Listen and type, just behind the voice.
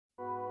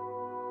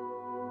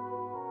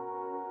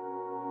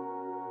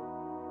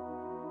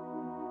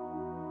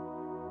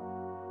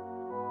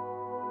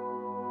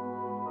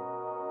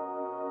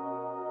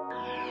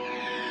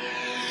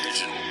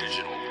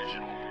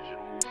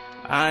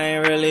I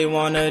ain't really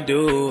wanna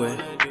do it.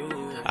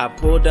 I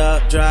pulled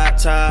up, drop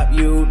top,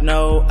 you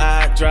know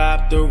I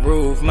dropped the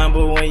roof.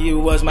 Remember when you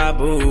was my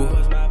boo?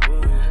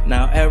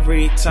 Now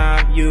every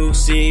time you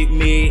see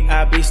me,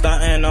 I be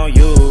stunting on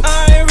you.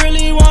 I ain't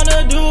really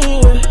wanna do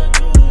it.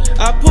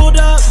 I pulled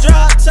up,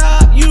 drop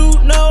top, you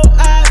know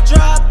I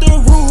dropped the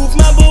roof.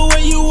 Remember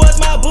when you was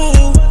my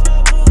boo?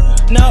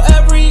 Now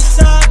every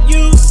time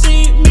you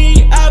see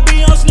me, I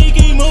be on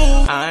sneaky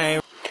move.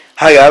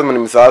 Hi guys, my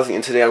name is Ozzy,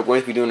 and today I'm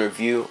going to be doing a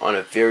review on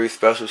a very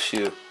special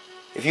shoe.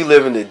 If you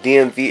live in the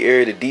DMV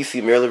area, the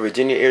DC, Maryland,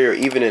 Virginia area, or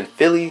even in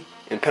Philly,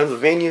 in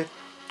Pennsylvania,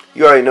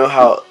 you already know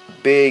how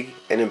big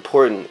and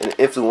important and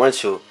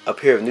influential a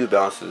pair of New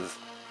Balances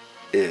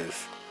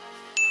is.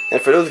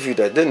 And for those of you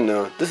that didn't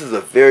know, this is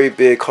a very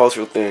big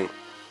cultural thing.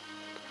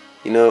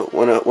 You know,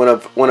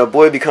 when a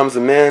boy becomes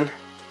a man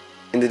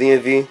in the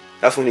DMV,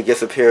 that's when he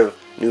gets a pair of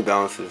New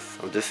Balances.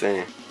 I'm just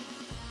saying.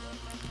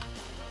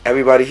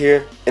 Everybody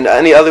here, in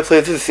any other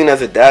place, this is seen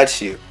as a dad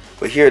shoe.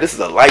 But here, this is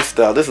a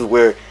lifestyle. This is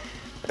where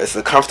it's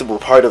a comfortable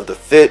part of the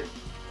fit.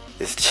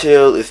 It's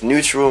chill, it's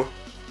neutral,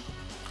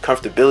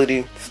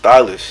 comfortability,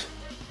 stylish.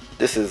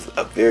 This is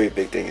a very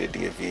big thing in the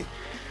DMV.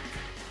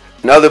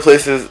 In other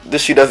places,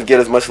 this shoe doesn't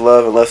get as much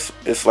love unless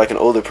it's like an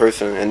older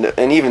person.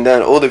 And even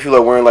then, older people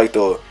are wearing like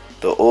the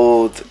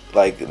old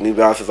like New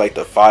Balances, like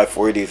the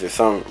 540s or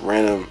some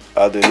random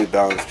other New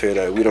Balance pair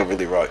that we don't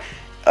really rock.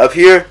 Up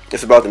here,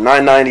 it's about the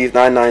 990s,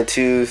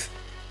 992s,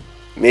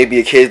 maybe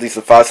occasionally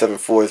some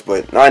 574s,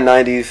 but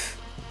 990s,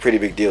 pretty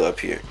big deal up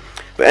here.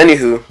 But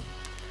anywho,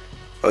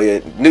 oh yeah,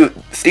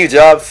 Steve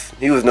Jobs,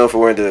 he was known for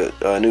wearing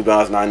the New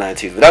Balance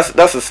 992s, but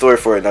that's a story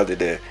for another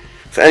day.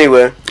 So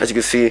anyway, as you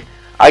can see,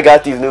 I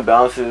got these New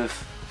Balances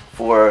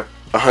for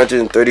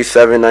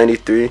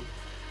 $137.93.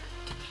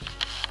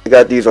 I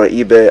got these on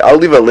eBay. I'll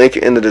leave a link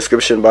in the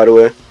description, by the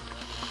way.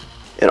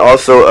 And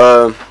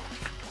also,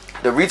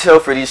 the retail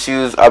for these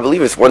shoes, I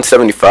believe it's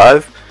 $175,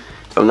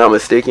 if I'm not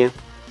mistaken.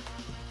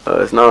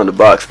 It's not on the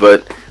box,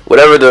 but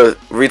whatever the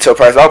retail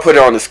price, I'll put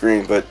it on the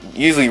screen. But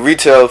usually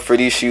retail for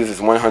these shoes is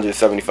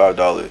 $175.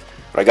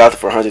 But I got it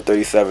for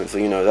 $137, so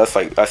you know that's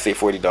like, I say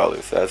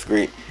 $40. So that's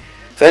great.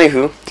 So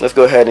anywho, let's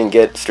go ahead and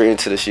get straight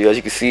into the shoe. As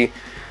you can see,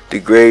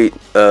 the gray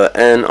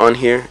N on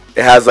here,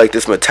 it has like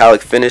this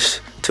metallic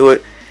finish to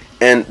it.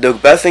 And the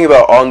best thing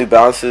about all New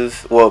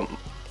Balances, well,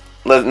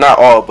 not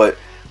all, but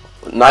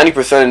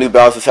 90% of New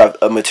Balances have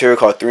a material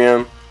called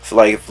 3M. So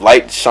like if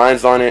light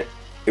shines on it,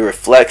 it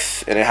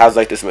reflects and it has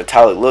like this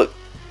metallic look.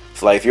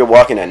 So like if you're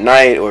walking at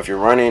night or if you're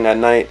running at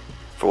night,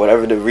 for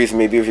whatever the reason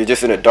may be, if you're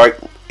just in a dark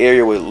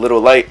area with little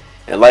light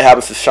and light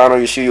happens to shine on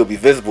your shoe, you'll be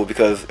visible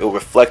because it will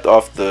reflect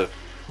off the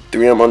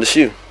 3M on the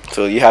shoe.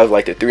 So you have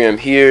like the 3M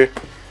here,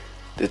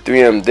 the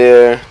 3M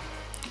there,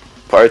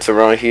 parts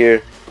around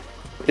here.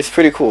 It's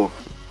pretty cool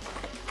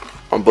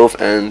on both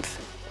ends.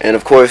 And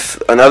of course,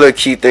 another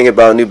key thing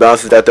about New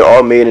Balance is that they're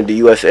all made in the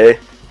USA.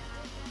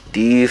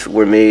 These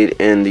were made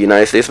in the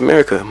United States of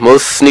America.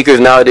 Most sneakers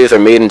nowadays are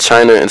made in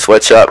China and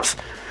sweatshops.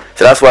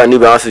 So that's why New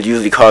Balances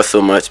usually cost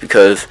so much,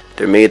 because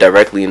they're made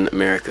directly in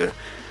America.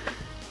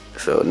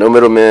 So no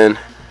middleman,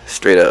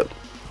 straight up.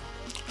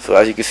 So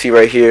as you can see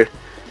right here,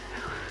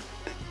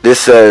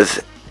 this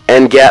says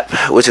end gap,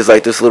 which is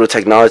like this little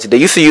technology. They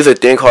used to use a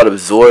thing called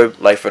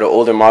absorb, like for the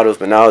older models,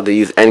 but now they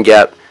use end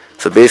gap.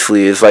 So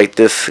basically it's like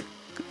this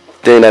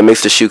thing that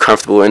makes the shoe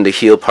comfortable in the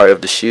heel part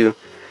of the shoe,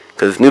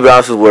 because New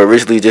Balances were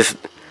originally just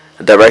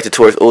directed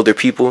towards older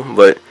people,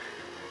 but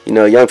you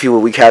know, young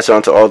people, we catch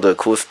on to all the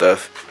cool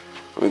stuff.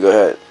 Let me go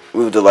ahead,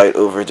 move the light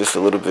over just a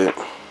little bit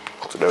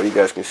so that you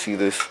guys can see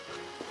this.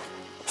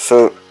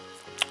 So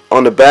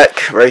on the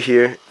back right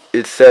here,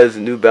 it says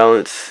New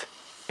Balance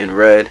in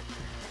red.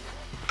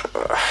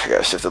 I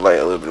gotta shift the light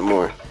a little bit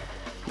more,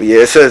 but yeah,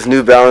 it says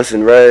New Balance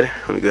in red.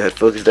 Let me go ahead and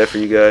focus that for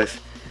you guys.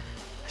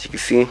 As you can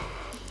see,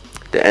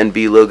 the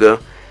NB logo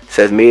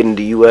says made in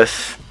the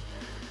US.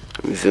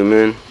 Let me zoom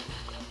in.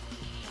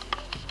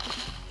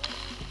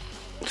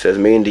 It says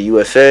made in the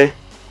USA.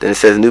 Then it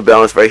says New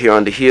Balance right here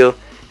on the heel,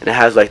 and it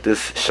has like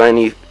this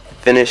shiny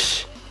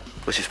finish,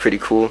 which is pretty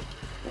cool.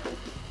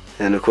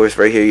 And of course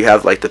right here you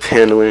have like the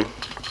paneling.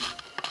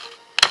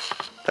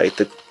 Like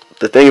the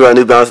thing about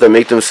New Balance that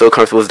make them so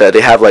comfortable is that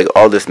they have like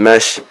all this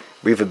mesh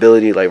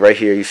breathability. Like right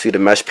here you see the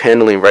mesh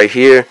paneling right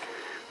here,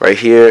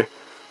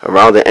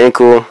 around the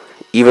ankle,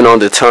 even on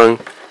the tongue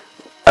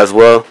as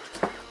well.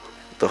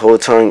 The whole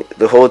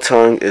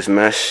tongue is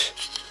mesh.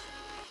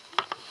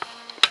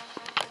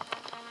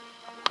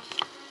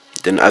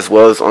 Then as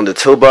well as on the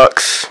toe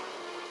box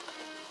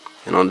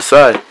and on the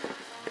side.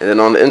 And then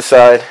on the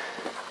inside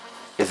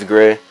it's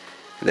gray.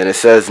 And then it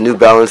says New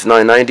Balance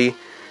 990.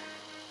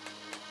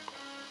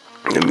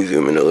 Let me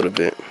zoom in a little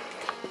bit.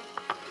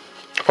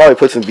 Probably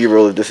put some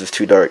B-roll if this is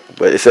too dark,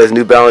 but it says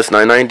New Balance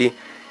 990.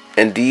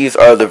 And these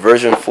are the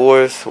version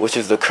 4s, which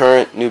is the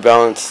current New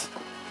Balance.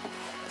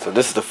 So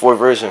this is the 4th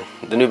version.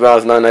 The New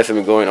Balance 990s have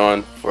been going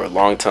on for a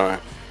long time.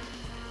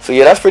 So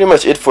yeah, that's pretty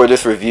much it for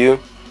this review.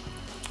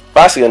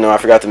 Actually, no, I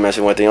forgot to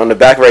mention one thing. On the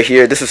back right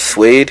here, this is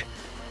suede.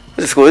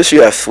 This is cool. This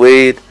shoe has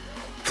suede,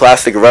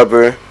 plastic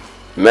rubber,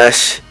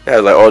 mesh. It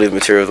has like all these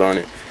materials on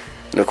it.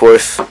 And of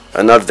course,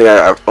 another thing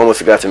I almost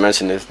forgot to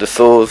mention is the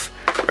soles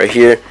right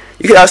here.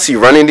 You can actually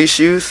run in these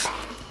shoes.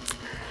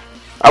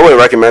 I wouldn't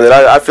recommend it.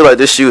 I feel like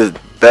this shoe is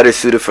better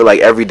suited for like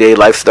everyday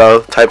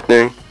lifestyle type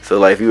thing. So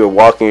like if you were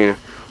walking or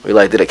you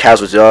like did a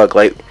casual jog,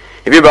 like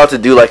if you're about to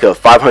do like a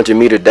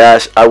 500-meter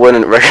dash, I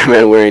wouldn't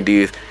recommend wearing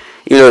these.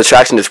 You know, the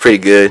traction is pretty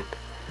good,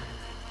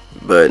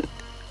 but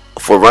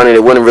for running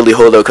it wouldn't really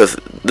hold up because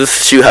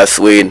this shoe has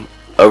suede.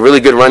 A really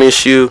good running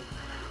shoe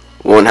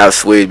won't have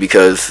suede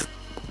because,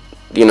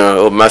 you know,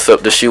 it'll mess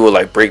up. The shoe will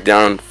like break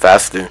down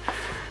faster.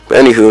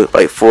 But anywho,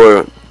 like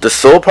for the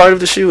sole part of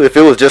the shoe, if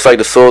it was just like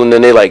the sole and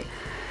then they like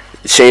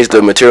change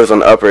the materials on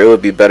the upper, it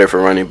would be better for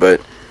running.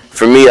 But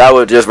for me, I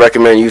would just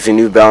recommend using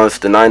New Balance,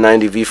 the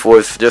 990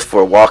 V4s, just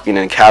for walking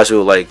and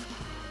casual, like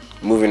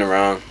moving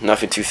around.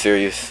 Nothing too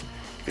serious.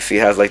 You can see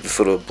it has like this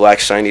little black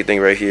shiny thing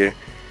right here,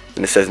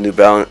 and it says New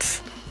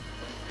Balance.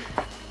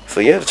 So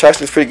yeah, the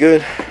traction is pretty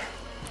good.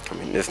 I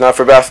mean, it's not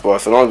for basketball,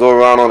 so don't go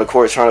around on the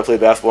court trying to play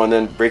basketball and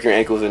then break your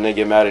ankles and then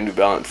get mad at New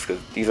Balance,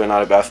 because these are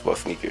not a basketball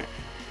sneaker.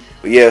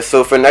 But yeah,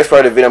 so for the next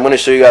part of the video, I'm going to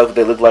show you guys what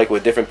they look like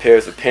with different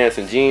pairs of pants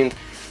and jeans.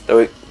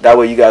 That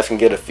way you guys can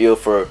get a feel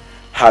for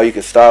how you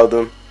can style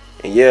them.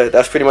 And yeah,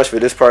 that's pretty much for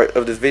this part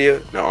of this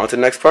video. Now on to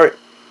the next part.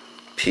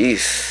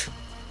 Peace.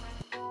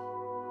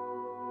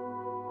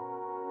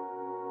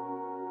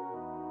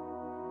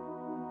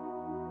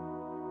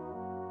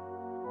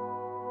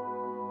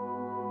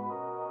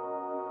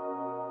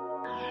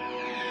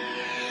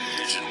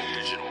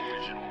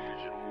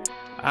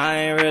 I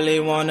ain't really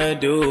wanna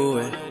do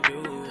it.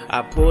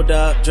 I pulled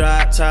up,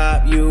 drop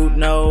top, you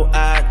know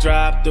I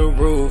dropped the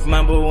roof.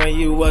 Remember when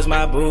you was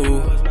my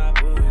boo?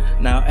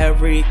 Now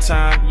every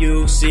time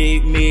you see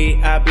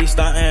me, I be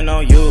stunting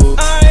on you.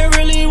 I ain't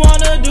really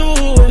wanna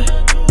do it.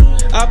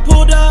 I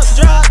pulled up,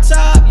 drop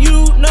top,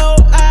 you know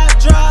I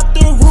dropped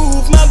the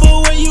roof.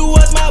 Remember when you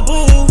was my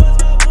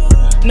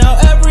boo? Now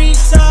every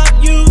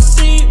time you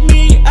see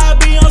me, I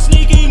be on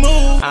sneaky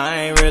move.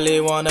 I ain't really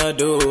wanna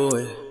do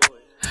it.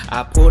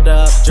 I pulled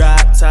up,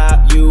 drop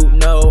top, you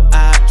know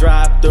I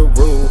dropped the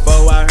roof.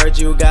 Oh, I heard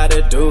you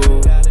gotta do.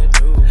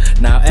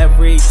 Now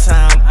every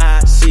time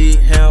I see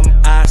him,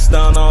 I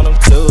stun on him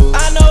too.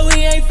 I know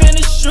he ain't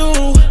finished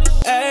true.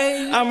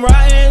 Ay, I'm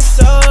riding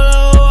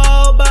solo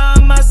all by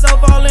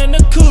myself, all in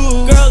the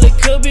coupe. Girl,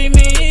 it could be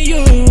me and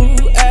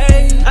you.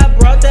 Ay, I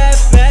brought that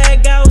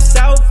bag out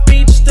South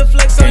Beach to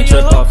flex on your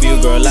trip off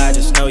you, girl. I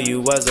just know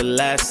you was a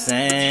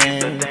lesson.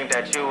 To think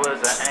that you was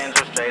an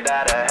angel straight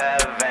out of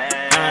heaven.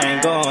 I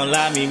ain't gonna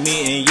lie, me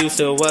meeting you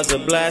still was a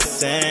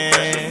blessing.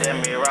 But you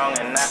did me wrong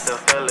and I still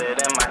feel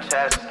it in my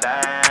chest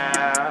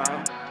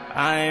down.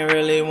 I ain't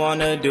really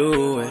wanna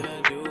do it.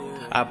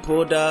 I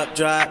pulled up,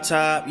 drop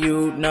top,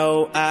 you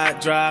know I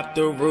dropped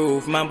the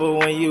roof. Remember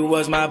when you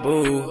was my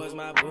boo?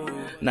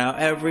 Now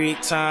every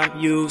time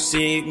you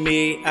see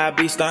me, I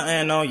be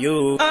stunting on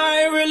you.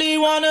 I ain't really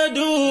wanna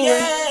do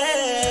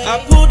it.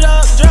 I pulled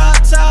up,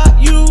 drop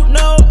top, you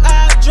know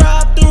I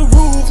dropped the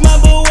roof.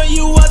 Remember when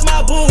you was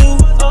my boo?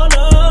 Oh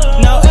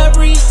no. Now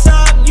every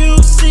time you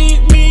see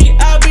me,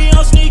 I be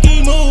on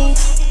sneaky move.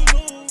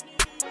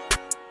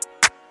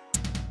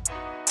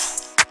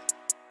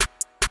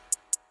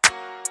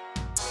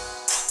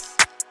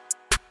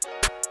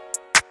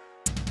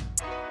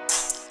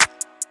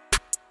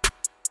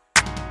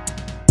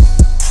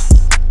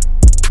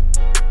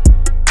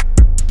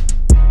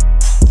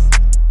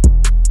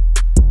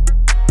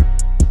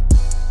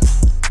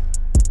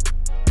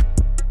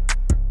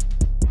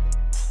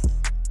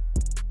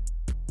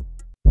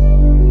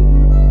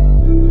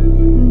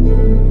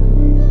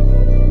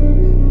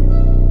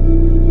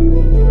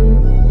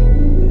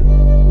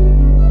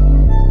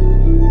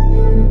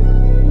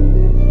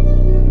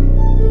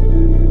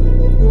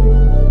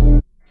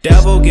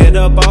 Devil get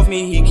up off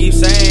me, he keeps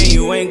saying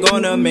you ain't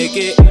gonna make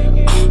it.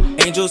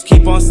 Angels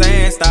keep on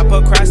saying stop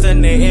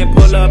procrastinating,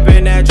 pull up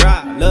in that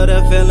drop. Love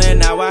the feeling,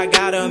 now I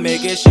gotta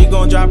make it. She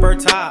gon' drop her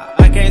top,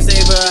 I can't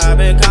save her, I've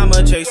been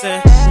comma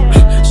chasing.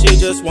 She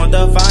just want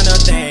the finer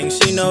things,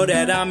 she know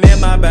that I'm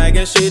in my bag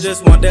and she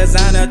just want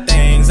designer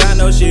things. I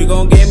know she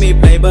gon' give me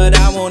play, but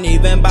I won't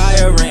even buy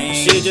a ring.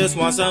 She just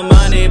want some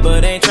money,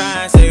 but ain't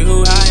trying to say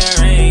who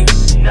hiring.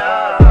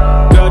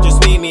 Girl,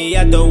 just meet me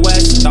at the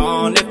West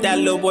on. If that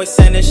little boy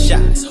sending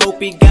shots,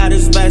 hope he got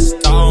his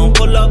vest on.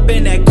 Pull up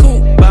in that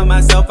coupe, by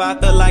myself I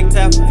feel like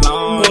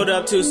Teflon. Pulled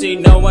up to see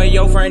no one,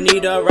 your friend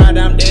need a ride,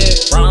 I'm dead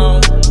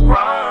wrong.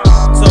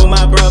 So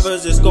my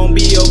brothers, it's gon'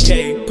 be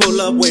okay.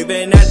 Pull up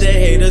waving at the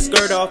haters,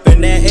 skirt off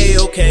in that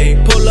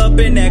hey-okay. Pull up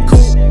in that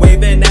coupe,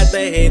 waving at the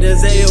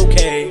haters,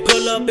 hey-okay.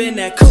 Pull up in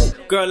that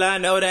coupe, girl, I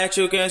know that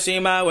you can see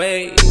my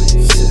ways.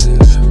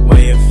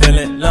 When you're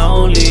feeling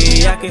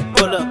lonely, I can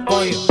pull up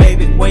on you,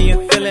 baby. When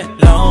you're feeling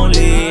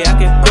lonely, I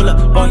can pull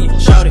up on you,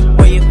 shawty.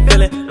 When you're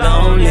feeling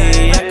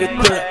lonely, I can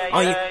pull up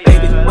on you,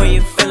 baby. When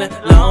you're feeling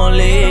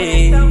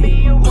lonely,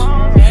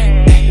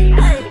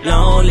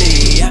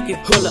 lonely, I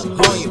can pull up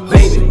on you,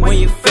 baby. When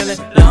you're feeling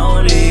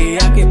lonely, I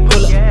can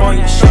pull up on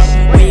you,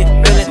 shawty. When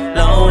you're feeling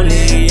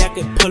lonely, I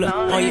can pull up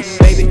on you,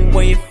 baby.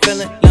 When you're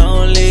feeling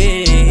lonely.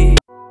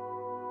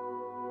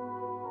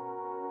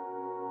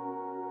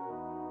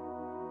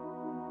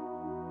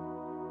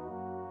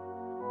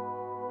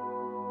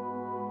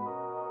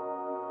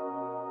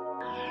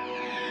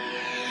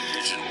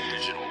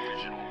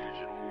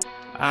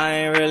 I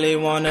ain't really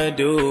wanna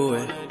do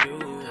it.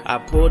 I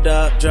pulled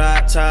up,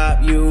 drop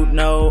top, you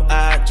know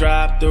I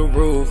dropped the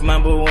roof.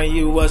 Remember when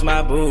you was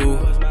my boo?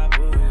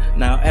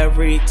 Now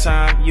every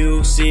time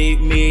you see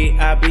me,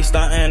 I be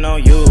stunting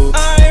on you.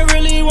 I ain't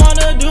really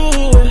wanna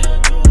do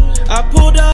it. I pulled up.